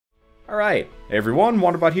Alright, hey everyone,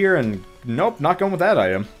 Wanderbot here, and nope, not going with that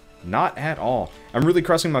item. Not at all. I'm really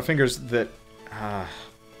crossing my fingers that...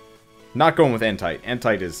 not going with Entite.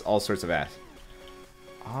 Entite is all sorts of ass.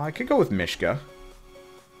 I could go with Mishka.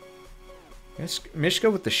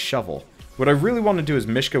 Mishka with the shovel. What I really want to do is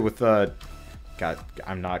Mishka with the... God,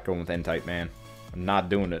 I'm not going with Entite, man. I'm not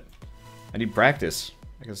doing it. I need practice.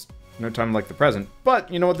 I guess no time like the present.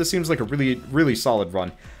 But, you know what, this seems like a really, really solid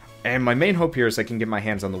run. And my main hope here is I can get my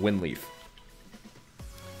hands on the Wind Leaf.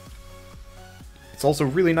 It's also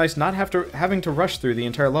really nice not having to rush through the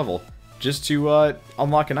entire level just to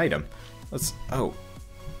unlock an item. Let's... Oh.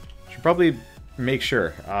 Should probably make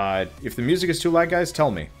sure. If the music is too loud, guys,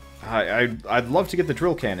 tell me. I'd love to get the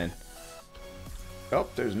drill cannon. Oh,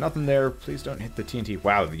 there's nothing there. Please don't hit the TNT.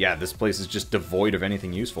 Wow, yeah, this place is just devoid of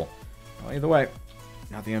anything useful. Well, either way,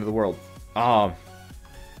 not the end of the world.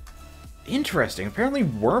 Interesting. Apparently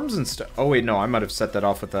worms and stuff... Oh, wait, no, I might have set that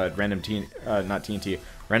off with a random not TNT,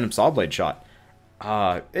 random saw blade shot.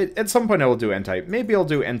 At some point I will do Entite. Maybe I'll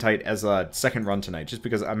do Entite as a second run tonight, just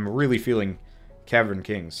because I'm really feeling Cavern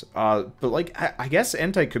Kings. But, like, I guess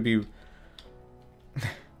Entite could be...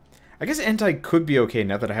 I guess Entite could be okay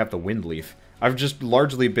now that I have the Wind Leaf. I've just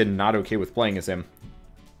largely been not okay with playing as him.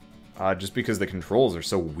 Just because the controls are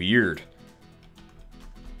so weird.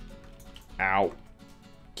 Ow.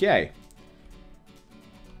 Okay.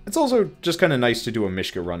 It's also just kind of nice to do a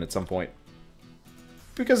Mishka run at some point.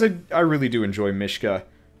 Because I really do enjoy Mishka.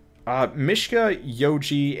 Mishka,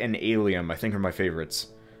 Yoji, and Alium, I think, are my favorites.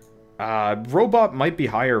 Robot might be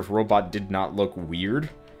higher if Robot did not look weird.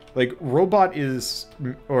 Like, Robot is...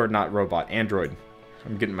 Or not Robot, Android.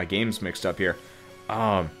 I'm getting my games mixed up here.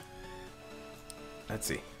 Let's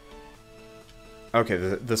see. Okay,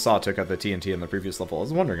 the saw took out the TNT in the previous level. I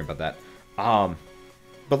was wondering about that.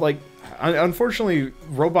 But, like, unfortunately,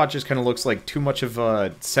 Robot just kind of looks like too much of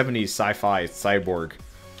a 70s sci-fi cyborg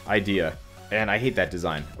idea. And I hate that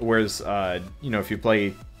design. Whereas, you know, if you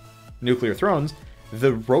play Nuclear Thrones,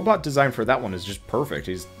 the robot design for that one is just perfect.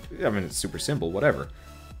 I mean, it's super simple, whatever.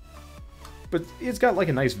 But it's got, like,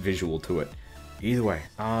 a nice visual to it. Either way,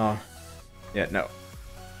 yeah, no.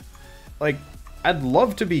 Like, I'd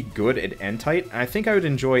love to be good at Entite, and I think I would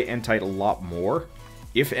enjoy Entite a lot more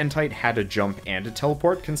if Entite had a jump and a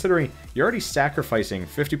teleport, considering you're already sacrificing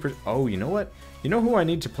 50%... Oh, you know what? You know who I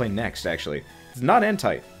need to play next, actually? It's not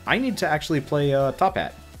Entite. I need to actually play Top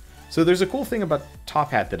Hat. So there's a cool thing about Top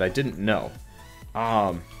Hat that I didn't know.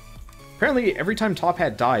 Apparently, every time Top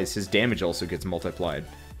Hat dies, his damage also gets multiplied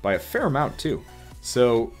by a fair amount, too.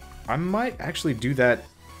 So I might actually do that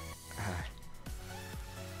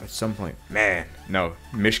at some point. Man, no.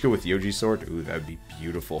 Mishka with Yoji's sword? Ooh, that would be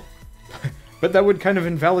beautiful. But that would kind of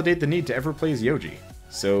invalidate the need to ever play as Yoji.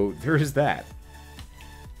 So there is that.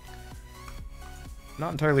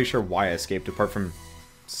 Not entirely sure why I escaped apart from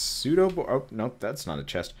pseudo... Oh, nope, that's not a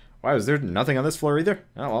chest. Wow, is there nothing on this floor either?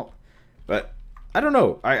 Oh, well. But I don't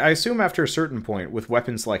know. I assume after a certain point with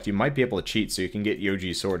weapon select you might be able to cheat so you can get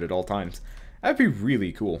Yoji's sword at all times. That'd be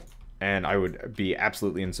really cool. And I would be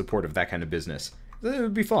absolutely in support of that kind of business. It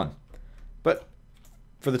would be fun. But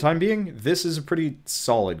for the time being, this is a pretty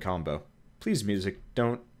solid combo. Please, music,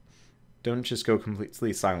 don't just go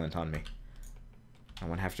completely silent on me. I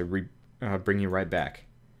want to have to bring you right back.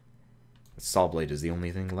 The saw blade is the only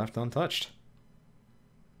thing left untouched.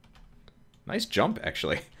 Nice jump,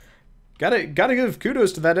 actually. Gotta give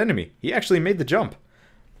kudos to that enemy. He actually made the jump.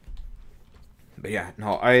 But yeah,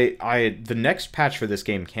 no, the next patch for this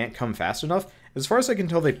game can't come fast enough. As far as I can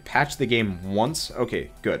tell, they patched the game once. Okay,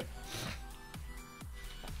 good.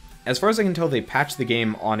 As far as I can tell, they patched the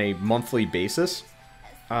game on a monthly basis.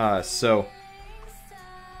 So...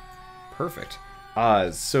 Perfect.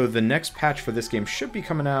 So the next patch for this game should be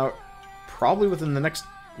coming out probably within the next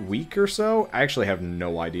week or so. I actually have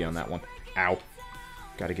no idea on that one. Ow.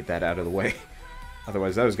 Gotta get that out of the way.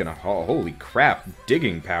 Otherwise, that was gonna... Oh, holy crap.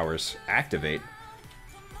 Digging powers activate.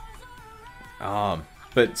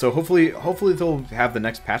 But so hopefully they'll have the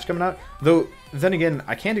next patch coming out. Though, then again,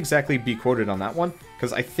 I can't exactly be quoted on that one,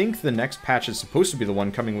 because I think the next patch is supposed to be the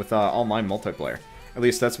one coming with online multiplayer. At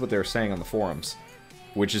least that's what they're saying on the forums.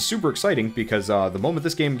 Which is super exciting, because the moment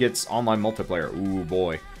this game gets online multiplayer, ooh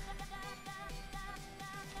boy.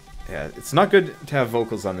 Yeah, it's not good to have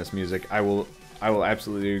vocals on this music. I will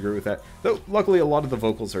absolutely agree with that. Though, luckily, a lot of the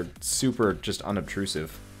vocals are super just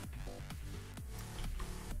unobtrusive.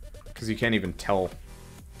 Because you can't even tell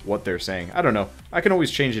what they're saying. I don't know. I can always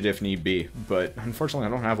change it if need be, but unfortunately I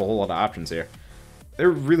don't have a whole lot of options here. There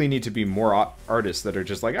really need to be more artists that are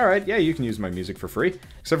just like, alright, yeah, you can use my music for free.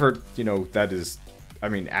 Except for, you know, that is, I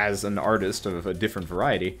mean, as an artist of a different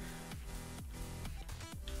variety.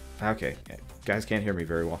 Okay, guys can't hear me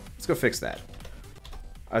very well. Let's go fix that.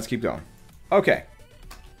 Let's keep going. Okay.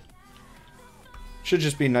 Should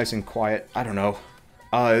just be nice and quiet. I don't know.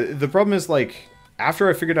 The problem is, like, after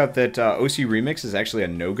I figured out that OC Remix is actually a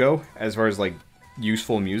no-go as far as, like,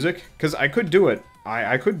 useful music, because I could do it.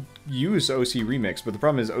 I could use OC Remix, but the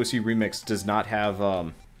problem is OC Remix does not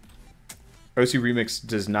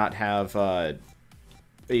have,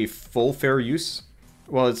 a full fair use.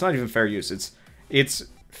 Well, it's not even fair use. It's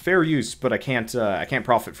fair use, but I can't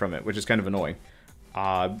profit from it, which is kind of annoying.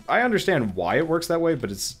 I understand why it works that way,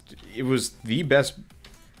 but it was the best.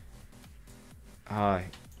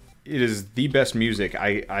 It is the best music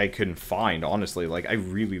I can find, honestly. Like, I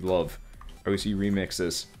really love OC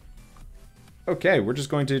remixes. Okay, we're just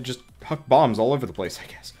going to huck bombs all over the place, I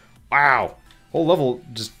guess. Wow! Whole level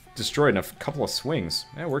just destroyed in a couple of swings.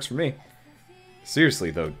 That works for me.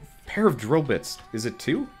 Seriously, though, pair of drill bits. Is it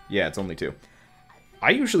 2? Yeah, it's only 2.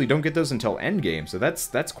 I usually don't get those until endgame, so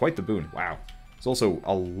that's quite the boon. Wow. There's also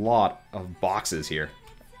a lot of boxes here.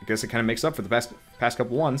 I guess it kind of makes up for the past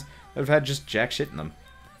couple ones that have had just jack shit in them.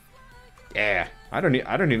 Yeah, I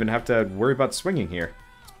don't even have to worry about swinging here.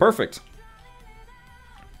 It's perfect.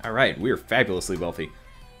 All right, we are fabulously wealthy.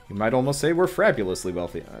 You might almost say we're fabulously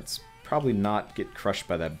wealthy. Let's probably not get crushed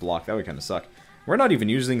by that block. That would kind of suck. We're not even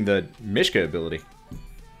using the Mishka ability,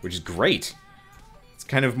 which is great. It's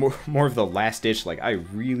kind of more of the last ditch. Like, I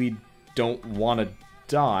really don't want to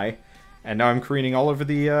die, and now I'm careening all over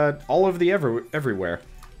the everywhere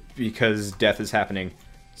because death is happening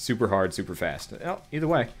super hard, super fast. Well, either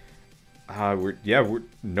way, we're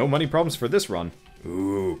no money problems for this run.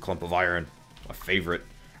 Ooh, clump of iron, a favorite.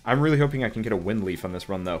 I'm really hoping I can get a wind leaf on this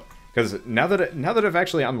run though, because now that I've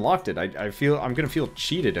actually unlocked it, I feel I'm gonna feel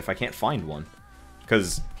cheated if I can't find one.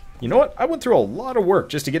 Because you know what, I went through a lot of work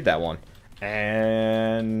just to get that one,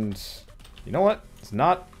 and you know what, it's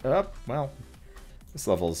not up. Well, this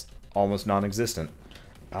level's almost non-existent.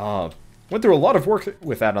 Went through a lot of work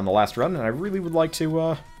with that on the last run, and I really would like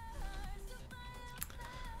to.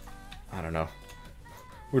 I don't know.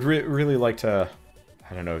 Would really like to,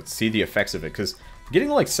 I don't know, see the effects of it, because getting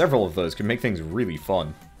like several of those can make things really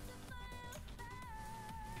fun.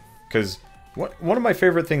 Because one of my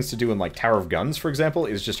favorite things to do in like Tower of Guns, for example,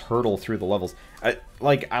 is just hurdle through the levels. I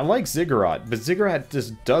like Ziggurat, but Ziggurat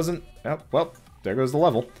just doesn't. Oh, well, there goes the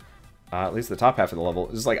level. At least the top half of the level.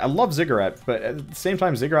 It's like, I love Ziggurat, but at the same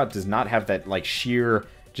time, Ziggurat does not have that like sheer,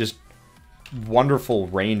 just wonderful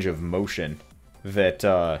range of motion that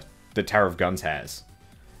the Tower of Guns has.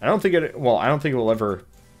 I don't think it will ever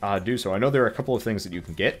do so. I know there are a couple of things that you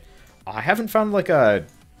can get. I haven't found like a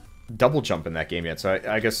double jump in that game yet, so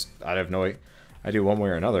I guess I have no idea one way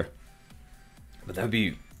or another. But that'd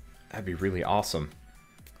be really awesome.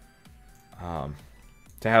 To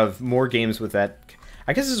have more games with that.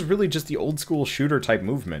 I guess it's really just the old school shooter type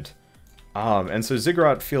movement. And so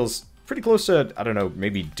Ziggurat feels pretty close to, I don't know,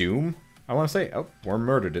 maybe Doom, I want to say. Oh, Worm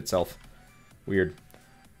murdered itself. Weird.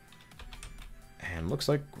 And looks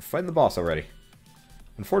like we're fighting the boss already.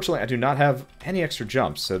 Unfortunately, I do not have any extra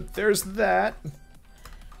jumps, so there's that.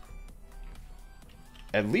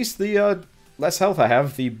 At least the less health I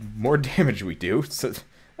have, the more damage we do. So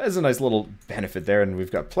that's a nice little benefit there, and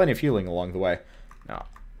we've got plenty of healing along the way. Now,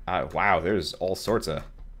 wow, there's all sorts of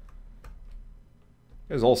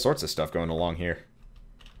stuff going along here.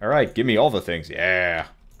 All right, give me all the things. Yeah.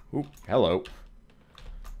 Oop, hello.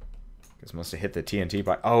 Guess must have hit the TNT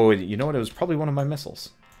by... Oh, you know what? It was probably one of my missiles.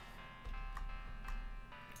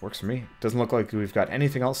 Works for me. Doesn't look like we've got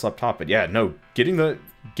anything else up top, but yeah, no. Getting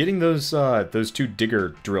those 2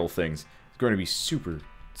 digger drill things is going to be super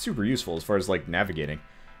useful as far as like navigating,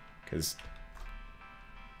 because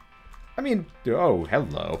I mean, oh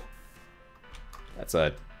hello. That's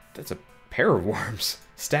a pair of worms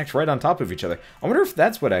stacked right on top of each other. I wonder if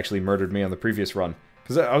that's what actually murdered me on the previous run.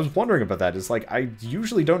 Because I was wondering about that. It's like, I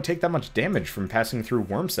usually don't take that much damage from passing through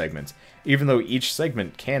worm segments, even though each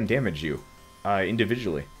segment can damage you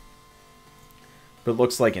individually. But it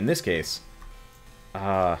looks like in this case,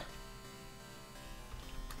 I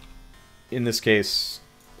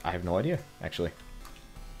have no idea, actually.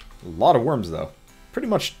 A lot of worms, though. Pretty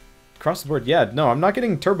much across the board. Yeah, no, I'm not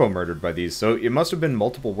getting turbo murdered by these, so it must have been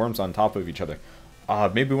multiple worms on top of each other.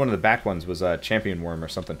 Maybe one of the back ones was a champion worm or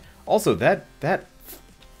something. Also, that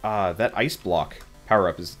ice block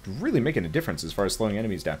power-up is really making a difference as far as slowing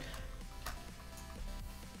enemies down.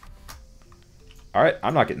 Alright,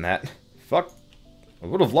 I'm not getting that. Fuck. I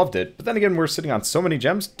would have loved it, but then again, we're sitting on so many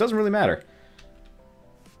gems, doesn't really matter.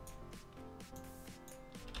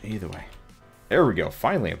 Either way. There we go,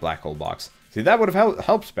 finally a black hole box. See, that would have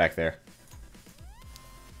helped back there.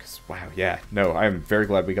 Wow, yeah. No, I'm very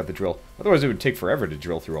glad we got the drill. Otherwise, it would take forever to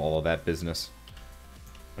drill through all of that business.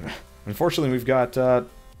 Unfortunately, we've got, ow.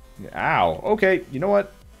 Okay, you know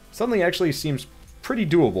what? Suddenly actually seems pretty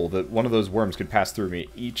doable that one of those worms could pass through me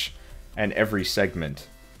each and every segment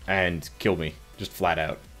and kill me. Just flat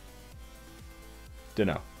out.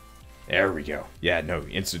 Dunno. There we go. Yeah, no,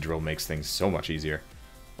 insta-drill makes things so much easier.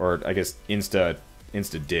 Or, I guess,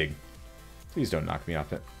 insta-dig. Please don't knock me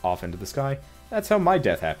off into the sky. That's how my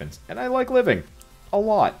death happens. And I like living. A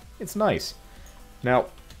lot. It's nice. Now,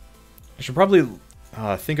 I should probably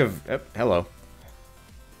think of... hello.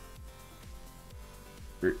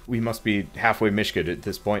 We must be halfway Mishkad at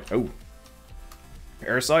this point. Oh.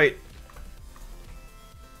 Parasite.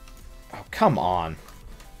 Oh, come on.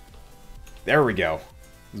 There we go.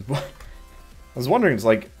 I was wondering, it's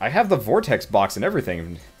like, I have the vortex box and everything.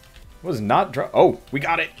 And it was not... Oh, we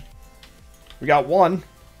got it. We got one.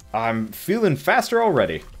 I'm feeling faster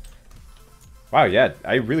already. Wow, yeah,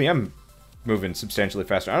 I really am moving substantially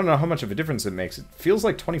faster. I don't know how much of a difference it makes. It feels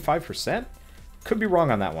like 25%? Could be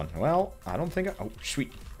wrong on that one. Well, I don't think oh,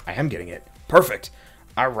 sweet. I am getting it. Perfect.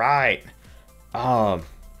 Alright.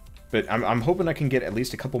 But I'm hoping I can get at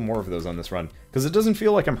least a couple more of those on this run. Because it doesn't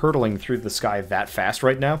feel like I'm hurtling through the sky that fast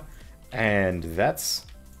right now. And that's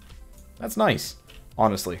nice,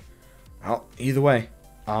 honestly. Well, either way.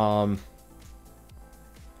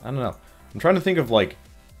 I don't know. I'm trying to think of, like,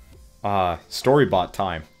 storybot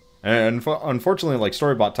time. And unfortunately, like,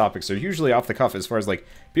 storybot topics are usually off the cuff as far as, like,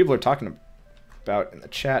 people are talking about in the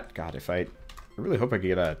chat. God, I really hope I could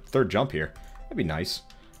get a third jump here. That'd be nice.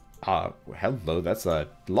 Hello, that's a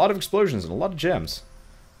lot of explosions and a lot of gems.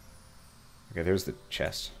 Okay, there's the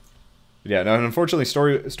chest. Yeah, no, and unfortunately,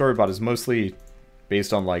 storybot is mostly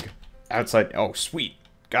based on, like, outside... Oh, sweet!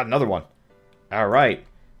 Got another one. Alright.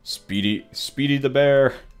 Speedy the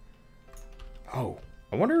bear. Oh,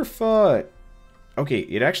 I wonder if, okay,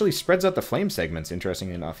 it actually spreads out the flame segments,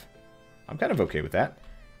 interestingly enough. I'm kind of okay with that.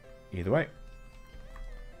 Either way.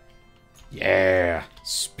 Yeah!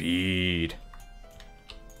 Speed!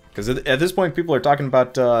 Because at this point, people are talking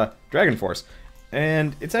about, Dragon Force.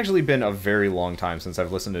 And it's actually been a very long time since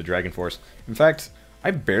I've listened to Dragon Force. In fact,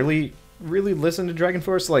 I barely really listened to Dragon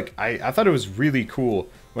Force. Like, I thought it was really cool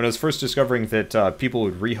when I was first discovering that, people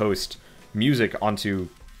would rehost music onto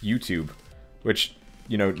YouTube. Which,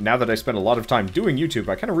 you know, now that I spend a lot of time doing YouTube,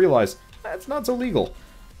 I kind of realized that's not so legal.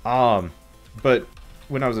 But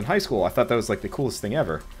when I was in high school, I thought that was like the coolest thing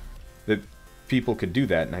ever. That people could do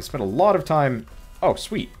that, and I spent a lot of time... Oh,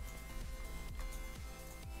 sweet.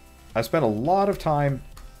 I spent a lot of time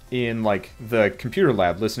in, like, the computer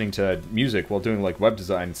lab listening to music while doing, like, web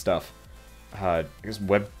design stuff. I guess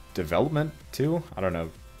web development, too? I don't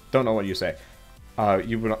know. Don't know what you say.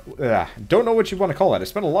 Don't know what you want to call it. I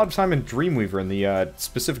spent a lot of time in Dreamweaver in the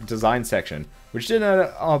specific design section, which did end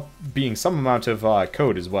up being some amount of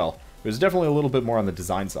code as well. It was definitely a little bit more on the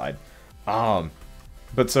design side.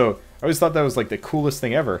 But so, I always thought that was like the coolest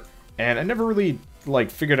thing ever, and I never really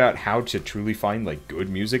like figured out how to truly find like good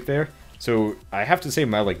music there. So I have to say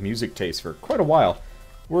my like music tastes for quite a while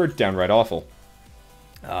were downright awful.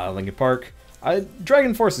 Linkin Park,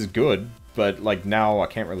 Dragon Force is good, but like now I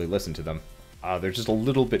can't really listen to them. They're just a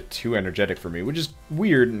little bit too energetic for me, which is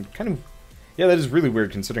weird and kind of... Yeah, that is really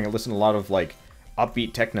weird considering I listen to a lot of, like,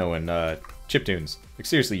 upbeat techno and chiptunes. Like,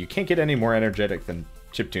 seriously, you can't get any more energetic than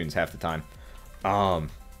chiptunes half the time. I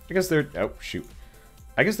guess there... Oh, shoot.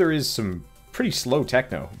 I guess there is some pretty slow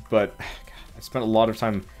techno, but God, I spent a lot of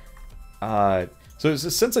time... So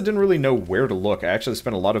since I didn't really know where to look, I actually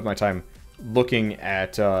spent a lot of my time looking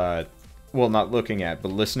at... well, not looking at,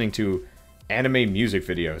 but listening to anime music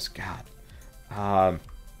videos. God.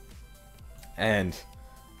 And,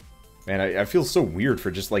 man, I feel so weird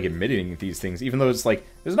for just, like, admitting these things, even though it's, like,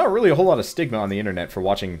 there's not really a whole lot of stigma on the internet for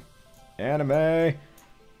watching anime,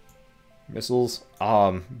 missiles,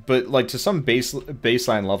 but, like, to some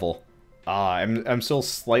baseline level, I'm still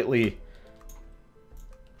slightly,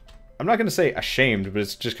 I'm not gonna say ashamed, but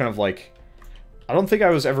it's just kind of like, I don't think I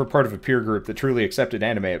was ever part of a peer group that truly accepted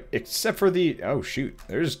anime, except for the, oh, shoot,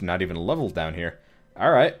 there's not even a level down here.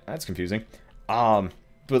 Alright, that's confusing.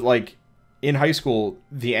 But like in high school,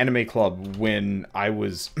 the anime club when I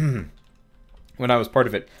was when I was part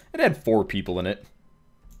of it, it had 4 people in it.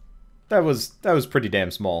 That was pretty damn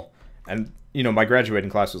small. And you know, my graduating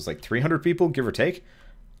class was like 300 people, give or take.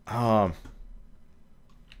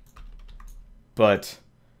 But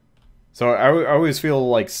so I always feel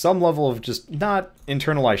like some level of just not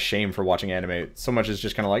internalized shame for watching anime so much as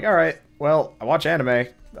just kind of like, all right, well, I watch anime.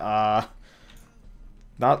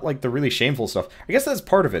 Not, like, the really shameful stuff. I guess that's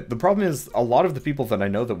part of it. The problem is, a lot of the people that I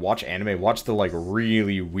know that watch anime watch the, like,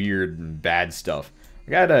 really weird and bad stuff.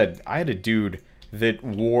 Like, I had a dude that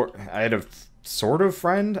wore... I had a sort of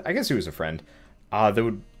friend? I guess he was a friend. That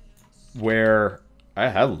would wear...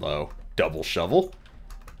 hello. Double shovel.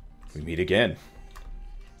 We meet again.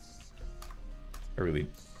 I really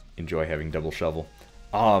enjoy having double shovel.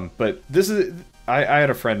 But this is... I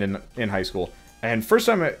had a friend in high school. And first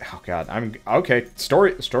time oh god, I'm... Okay,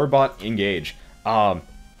 story-bot, engage.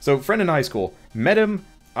 So, friend in high school. Met him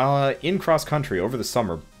in cross-country over the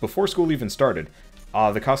summer, before school even started.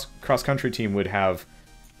 The cross-country team would have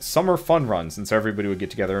summer fun runs, and so everybody would get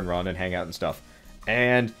together and run and hang out and stuff.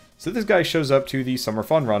 And so this guy shows up to the summer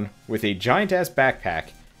fun run with a giant-ass backpack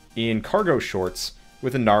in cargo shorts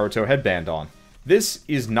with a Naruto headband on. This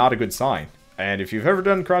is not a good sign. And if you've ever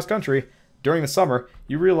done cross-country during the summer,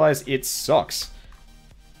 you realize it sucks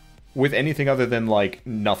with anything other than, like,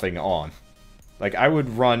 nothing on. Like, I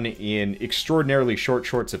would run in extraordinarily short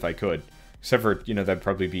shorts if I could. Except for, you know, that'd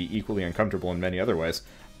probably be equally uncomfortable in many other ways.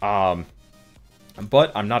 But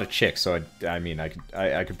I'm not a chick, so I mean, I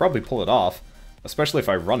could probably pull it off. Especially if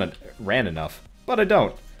I ran enough. But I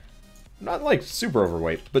don't. I'm not, like, super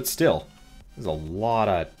overweight, but still. There's a lot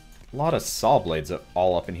of saw blades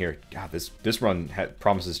all up in here. God, this run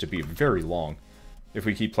promises to be very long if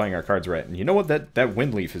we keep playing our cards right. And you know what? That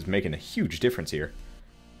wind leaf is making a huge difference here.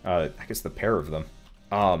 I guess the pair of them.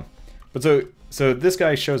 But so this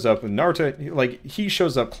guy shows up, and Naruto, like, he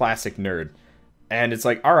shows up classic nerd. And it's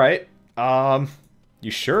like, alright,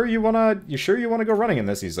 you sure you wanna go running in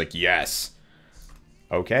this? He's like, yes.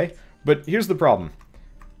 Okay. But here's the problem.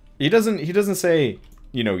 He doesn't say,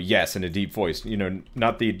 you know, yes in a deep voice. You know,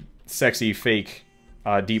 not the sexy, fake,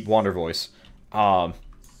 deep Wander voice.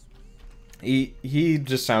 He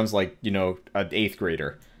just sounds like, you know, an 8th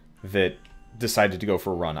grader that decided to go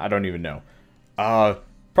for a run. I don't even know.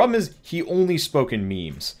 Problem is, he only spoke in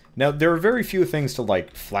memes. Now, there are very few things to,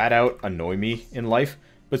 like, flat out annoy me in life,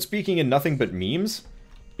 but speaking in nothing but memes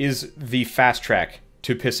is the fast track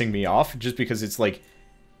to pissing me off, just because it's, like,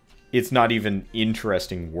 it's not even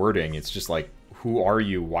interesting wording. It's just like, who are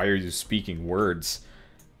you? Why are you speaking words?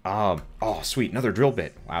 Oh, sweet, another drill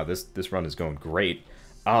bit. Wow, this run is going great.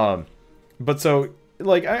 But so,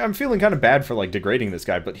 like, I'm feeling kind of bad for, like, degrading this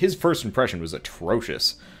guy, but his first impression was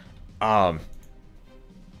atrocious.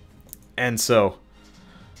 And so...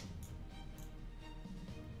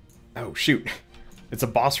 Oh, shoot. It's a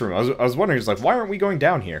boss room. I was wondering, just like, why aren't we going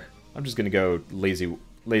down here? I'm just gonna go lazy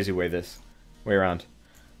way around.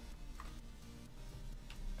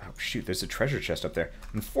 Oh, shoot, there's a treasure chest up there.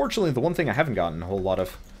 Unfortunately, the one thing I haven't gotten a whole lot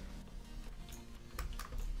of...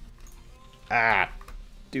 Ah,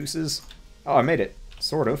 deuces. Oh, I made it.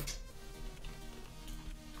 Sort of.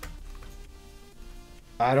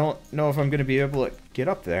 I don't know if I'm gonna be able to get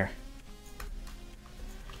up there.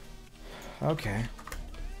 Okay.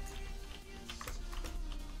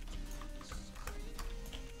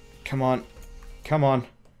 Come on. Come on.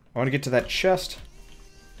 I want to get to that chest.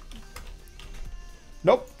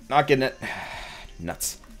 Nope. Not getting it.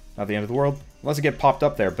 Nuts. Not the end of the world. Unless I get popped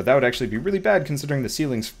up there, but that would actually be really bad considering the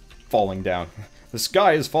ceiling's falling down. The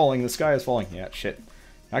sky is falling. The sky is falling. Yeah, shit.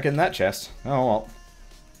 Not getting that chest. Oh, well.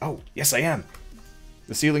 Oh, yes I am.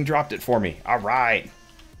 The ceiling dropped it for me. Alright.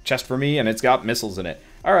 Chest for me, and it's got missiles in it.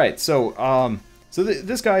 Alright, so,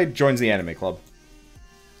 this guy joins the anime club.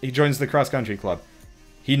 He joins the cross-country club.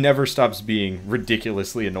 He never stops being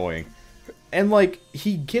ridiculously annoying. And, like,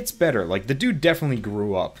 he gets better. Like, the dude definitely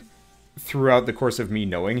grew up throughout the course of me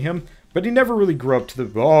knowing him, but he never really grew up to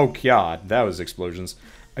the... Oh, God, that was explosions.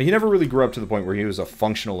 He never really grew up to the point where he was a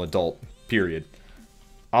functional adult, period.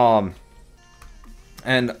 And,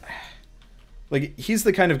 like, he's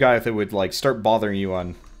the kind of guy that would, like, start bothering you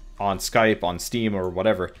on Skype, on Steam, or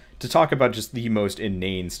whatever, to talk about just the most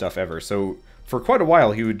inane stuff ever. So, for quite a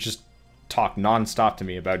while, he would just talk non-stop to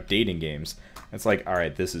me about dating games. It's like,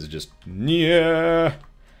 alright, this is just... Yeah.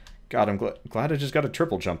 God, I'm glad I just got a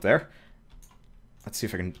triple jump there. Let's see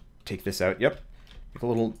if I can take this out. Yep. Make a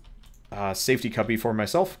little safety cubby for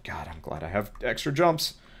myself. God, I'm glad I have extra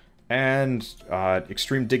jumps. And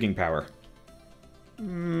extreme digging power.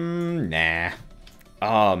 Nah.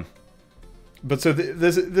 But so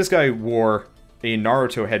this guy wore a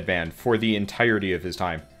Naruto headband for the entirety of his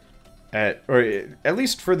time. Or at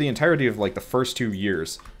least for the entirety of, like, the first 2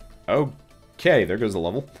 years. Okay, there goes the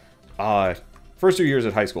level. First 2 years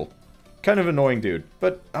at high school. Kind of annoying dude,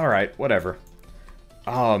 but alright, whatever.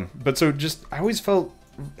 But so just, I always felt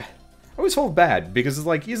bad, because it's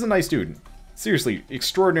like, he's a nice dude. Seriously,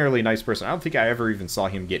 extraordinarily nice person. I don't think I ever even saw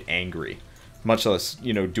him get angry. Much less,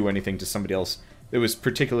 you know, do anything to somebody else that was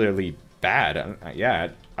particularly bad. Yeah,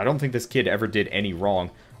 I don't think this kid ever did any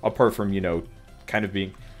wrong, apart from, you know, kind of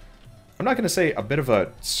being, I'm not going to say a bit of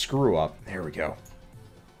a screw-up. There we go.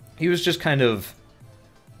 He was just kind of,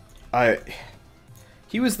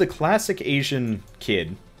 he was the classic Asian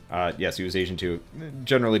kid. Yes, he was Asian too.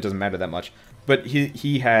 Generally doesn't matter that much. But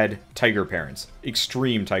he had tiger parents.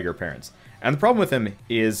 Extreme tiger parents. And the problem with him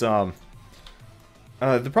is, the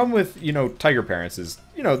problem with, you know, tiger parents is,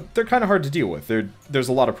 you know, they're kind of hard to deal with. There's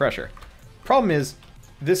a lot of pressure. Problem is,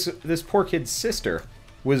 this poor kid's sister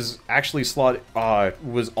was actually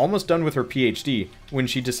was almost done with her PhD when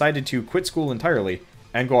she decided to quit school entirely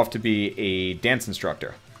and go off to be a dance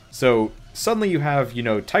instructor. So suddenly you have, you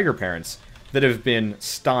know, tiger parents that have been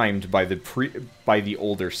stymied by the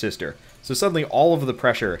older sister. So suddenly all of the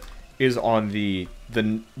pressure is on the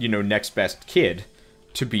you know, next best kid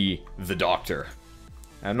to be the Doctor.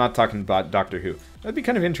 I'm not talking about Doctor Who. That'd be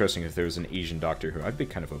kind of interesting if there was an Asian Doctor Who. I'd be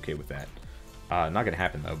kind of okay with that. Not gonna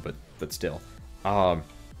happen though, but still.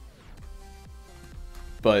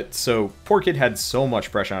 But so poor kid had so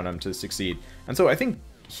much pressure on him to succeed, and so I think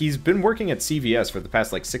he's been working at CVS for the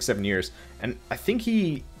past like 6-7 years, and I think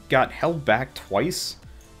he got held back twice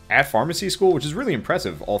at pharmacy school, which is really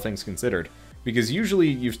impressive, all things considered. Because usually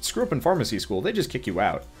you screw up in pharmacy school, they just kick you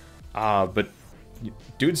out. But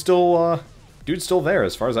dude's still there,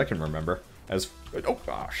 as far as I can remember.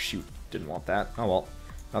 Oh, shoot, didn't want that. Oh well,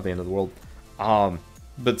 not the end of the world.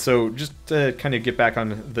 But so just to kind of get back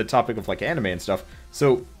on the topic of like anime and stuff.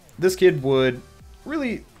 So this kid would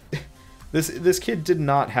really, this kid did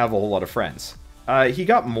not have a whole lot of friends. He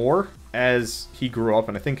got more as he grew up,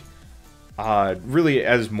 and I think really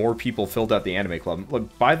as more people filled out the anime club.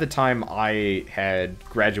 Look, by the time I had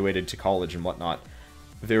graduated to college and whatnot,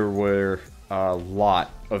 there were a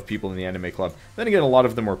lot of people in the anime club. Then again, a lot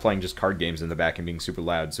of them were playing just card games in the back and being super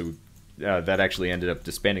loud, so that actually ended up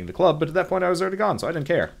disbanding the club, but at that point I was already gone, so I didn't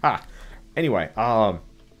care. Anyway,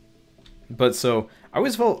 but so I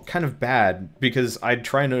always felt kind of bad because I'd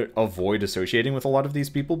try to avoid associating with a lot of these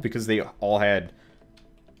people because they all had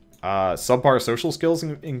subpar social skills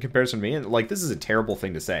in comparison to me, and like, this is a terrible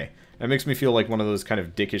thing to say. It makes me feel like one of those kind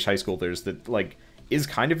of dickish high schoolers that like is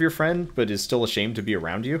kind of your friend but is still ashamed to be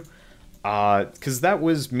around you, because that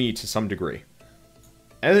was me to some degree.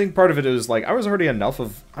 And I think part of it is like I was already enough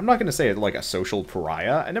of, I'm not going to say it like a social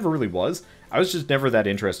pariah, I never really was. I was just never that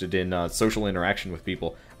interested in social interaction with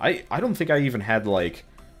people. I don't think I even had like,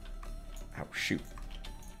 oh shoot,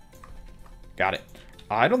 got it.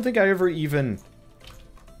 I don't think I ever even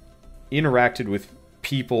interacted with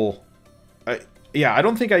people. Yeah, I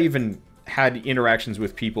don't think I even had interactions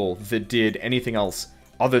with people that did anything else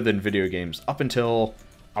other than video games up until,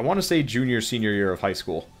 I want to say, senior year of high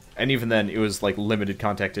school. And even then, it was like limited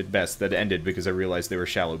contact at best that ended because I realized they were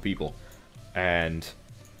shallow people. And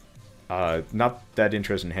not that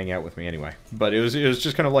interested in hanging out with me anyway. But it was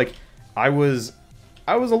just kind of like, I was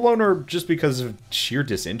a loner just because of sheer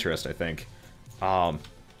disinterest, I think. And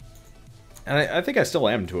I think I still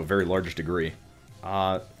am to a very large degree.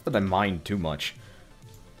 Not that I mind too much.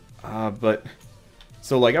 But,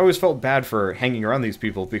 so like, I always felt bad for hanging around these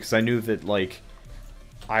people because I knew that, like,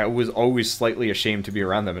 I was always slightly ashamed to be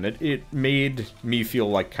around them, and it made me feel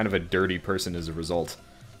like kind of a dirty person as a result.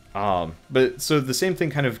 But, so the same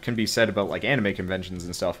thing kind of can be said about, like, anime conventions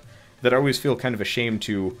and stuff, that I always feel kind of ashamed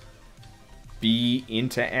to be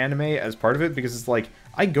into anime as part of it, because it's like,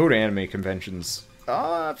 I go to anime conventions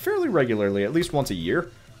fairly regularly, at least once a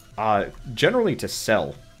year, generally to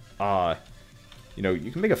sell. You know,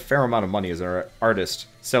 you can make a fair amount of money as an artist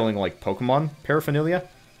selling, like, Pokemon paraphernalia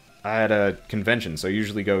at a convention, so I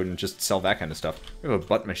usually go and just sell that kind of stuff. We have a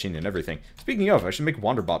button machine and everything. Speaking of, I should make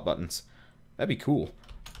Wanderbot buttons. That'd be cool.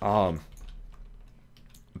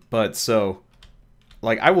 But so,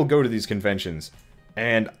 like, I will go to these conventions,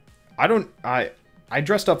 and I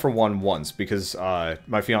dressed up for one once because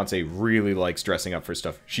my fiance really likes dressing up for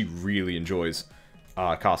stuff. She really enjoys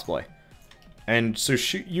cosplay. And so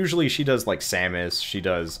usually she does like Samus,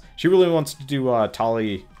 she really wants to do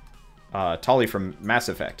Tali from Mass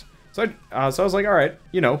Effect. So I was like, alright,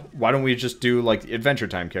 you know, why don't we just do like Adventure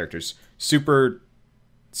Time characters? Super,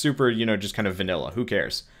 you know, just kind of vanilla, who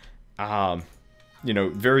cares? You know,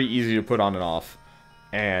 very easy to put on and off,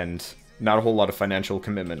 and not a whole lot of financial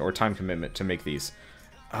commitment or time commitment to make these.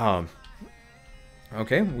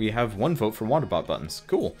 Okay, we have one vote for Wanderbot buttons.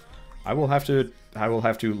 Cool. I will have to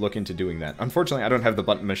look into doing that. Unfortunately, I don't have the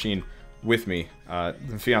button machine with me.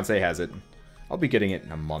 The fiance has it. I'll be getting it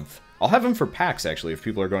in a month. I'll have them for PAX, actually. If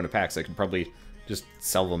people are going to PAX, I can probably just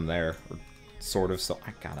sell them there. Or sort of.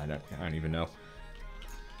 God, I don't even know.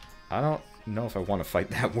 I don't know if I want to fight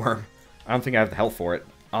that worm. I don't think I have the health for it.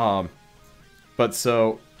 But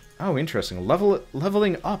so... Oh, interesting.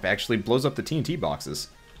 Leveling up actually blows up the TNT boxes.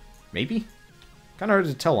 Maybe? Kind of hard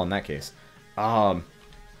to tell on that case.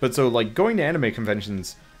 But so, like, going to anime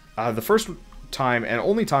conventions, the first time and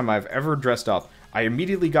only time I've ever dressed up, I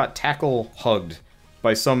immediately got tackle-hugged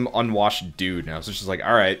by some unwashed dude. And I was just like,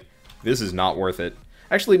 alright, this is not worth it.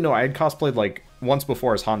 Actually, no, I had cosplayed, like, once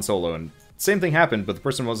before as Han Solo, and same thing happened, but the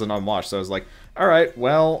person wasn't unwashed, so I was like, alright,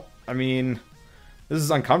 well, I mean, this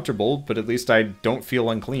is uncomfortable, but at least I don't feel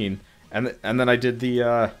unclean. And then I did the,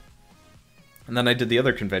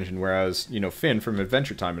 other convention where I was, you know, Finn from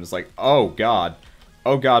Adventure Time, and it's like, oh god,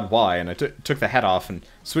 why? And I took the hat off and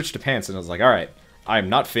switched to pants, and I was like, alright, I'm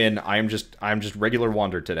not Finn, I'm just regular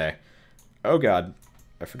Wander today. Oh god,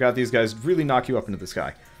 I forgot these guys really knock you up into the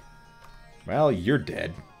sky. Well, you're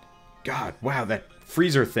dead. God, wow, that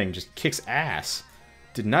freezer thing just kicks ass.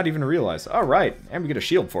 Did not even realize. Alright, and we get a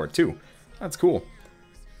shield for it, too. That's cool.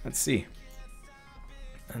 Let's see.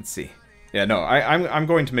 Yeah, no, I'm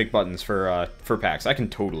going to make buttons for packs. I can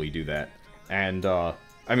totally do that. And, I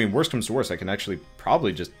mean, worst comes to worst, I can actually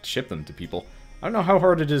probably just ship them to people. I don't know how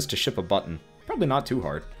hard it is to ship a button. Probably not too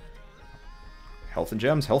hard. Health and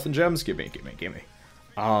gems, gimme.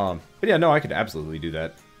 But yeah, no, I could absolutely do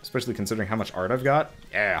that. Especially considering how much art I've got.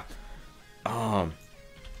 Yeah.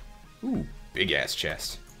 Ooh, big ass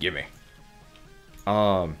chest. Gimme.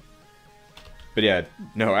 But yeah,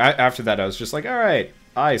 no, after that I was just like, alright,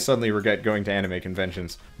 I suddenly regret going to anime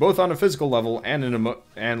conventions. Both on a physical level and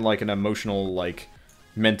an emotional, like,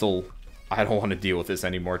 mental, I don't want to deal with this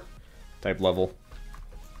anymore type level.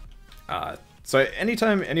 So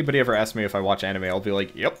anytime anybody ever asks me if I watch anime, I'll be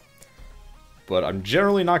like, yep. But I'm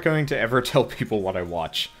generally not going to ever tell people what I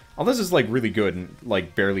watch. Unless it's, like, really good and,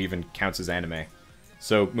 like, barely even counts as anime.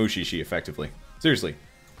 So, Mushishi, effectively. Seriously.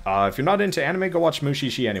 If you're not into anime, go watch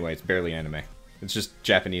Mushishi anyway. It's barely anime. It's just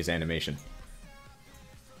Japanese animation.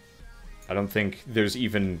 I don't think there's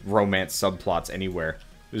even romance subplots anywhere.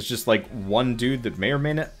 There's just, like, one dude that may or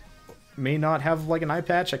may not have, like, an eye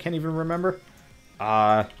patch. I can't even remember.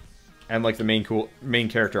 And, like, the main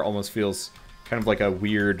character almost feels kind of like a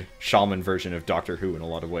weird shaman version of Doctor Who in a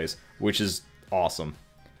lot of ways, which is awesome.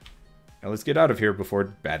 Now let's get out of here before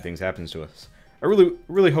bad things happen to us. I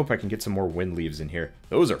really hope I can get some more wind leaves in here.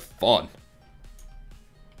 Those are fun.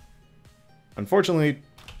 Unfortunately,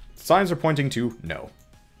 signs are pointing to no.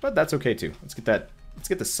 But that's okay too. Let's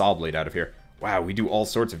get the saw blade out of here. Wow, we do all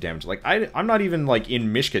sorts of damage. Like, I'm not even, like,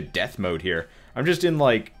 in Mishka death mode here. I'm just in,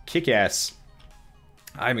 like, kick-ass,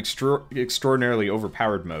 I'm extraordinarily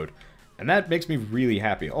overpowered mode. And that makes me really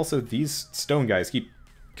happy. Also, these stone guys keep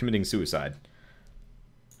committing suicide.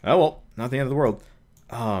 Oh well, not the end of the world.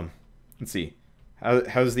 Let's see.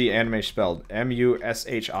 How's the anime spelled? M-U-S-H-I-S-H-I.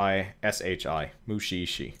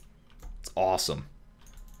 Mushishi. It's awesome.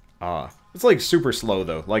 It's like super slow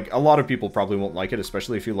though. Like, a lot of people probably won't like it,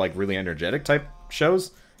 especially if you like really energetic type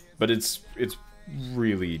shows. But it's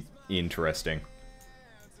really interesting.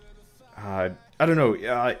 I don't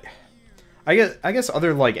know. I guess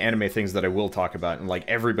other like anime things that I will talk about and like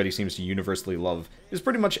everybody seems to universally love is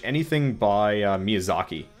pretty much anything by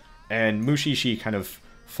Miyazaki. And Mushishi kind of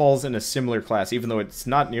falls in a similar class, even though it's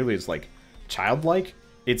not nearly as like childlike.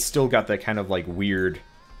 It's still got that kind of like weird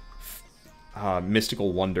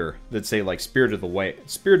mystical wonder that say like Spirited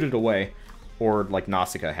Away or like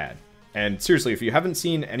Nausicaa had. And seriously, if you haven't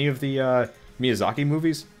seen any of the Miyazaki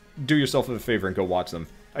movies, do yourself a favor and go watch them.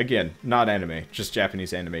 Again, not anime, just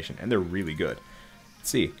Japanese animation, and they're really good. Let's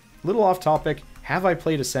see. Little off topic, have I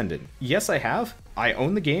played Ascendant? Yes, I have. I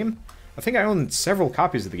own the game. I think I own several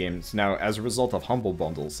copies of the games now as a result of Humble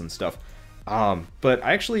Bundles and stuff. But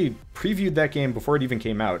I actually previewed that game before it even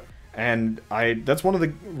came out, and that's one of the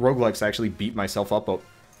roguelikes I actually beat myself up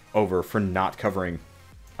over for not covering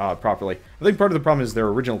properly. I think part of the problem is their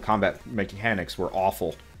original combat mechanics were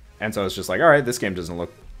awful, and so I was just like, alright, this game doesn't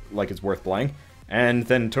look like it's worth playing. And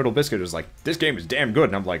then Total Biscuit was like, this game is damn good,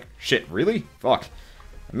 and I'm like, shit, really? Fuck.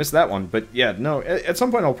 I missed that one, but yeah, no, at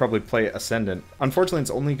some point I'll probably play Ascendant. Unfortunately,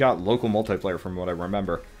 it's only got local multiplayer from what I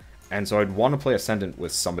remember, and so I'd want to play Ascendant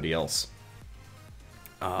with somebody else.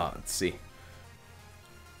 Let's see.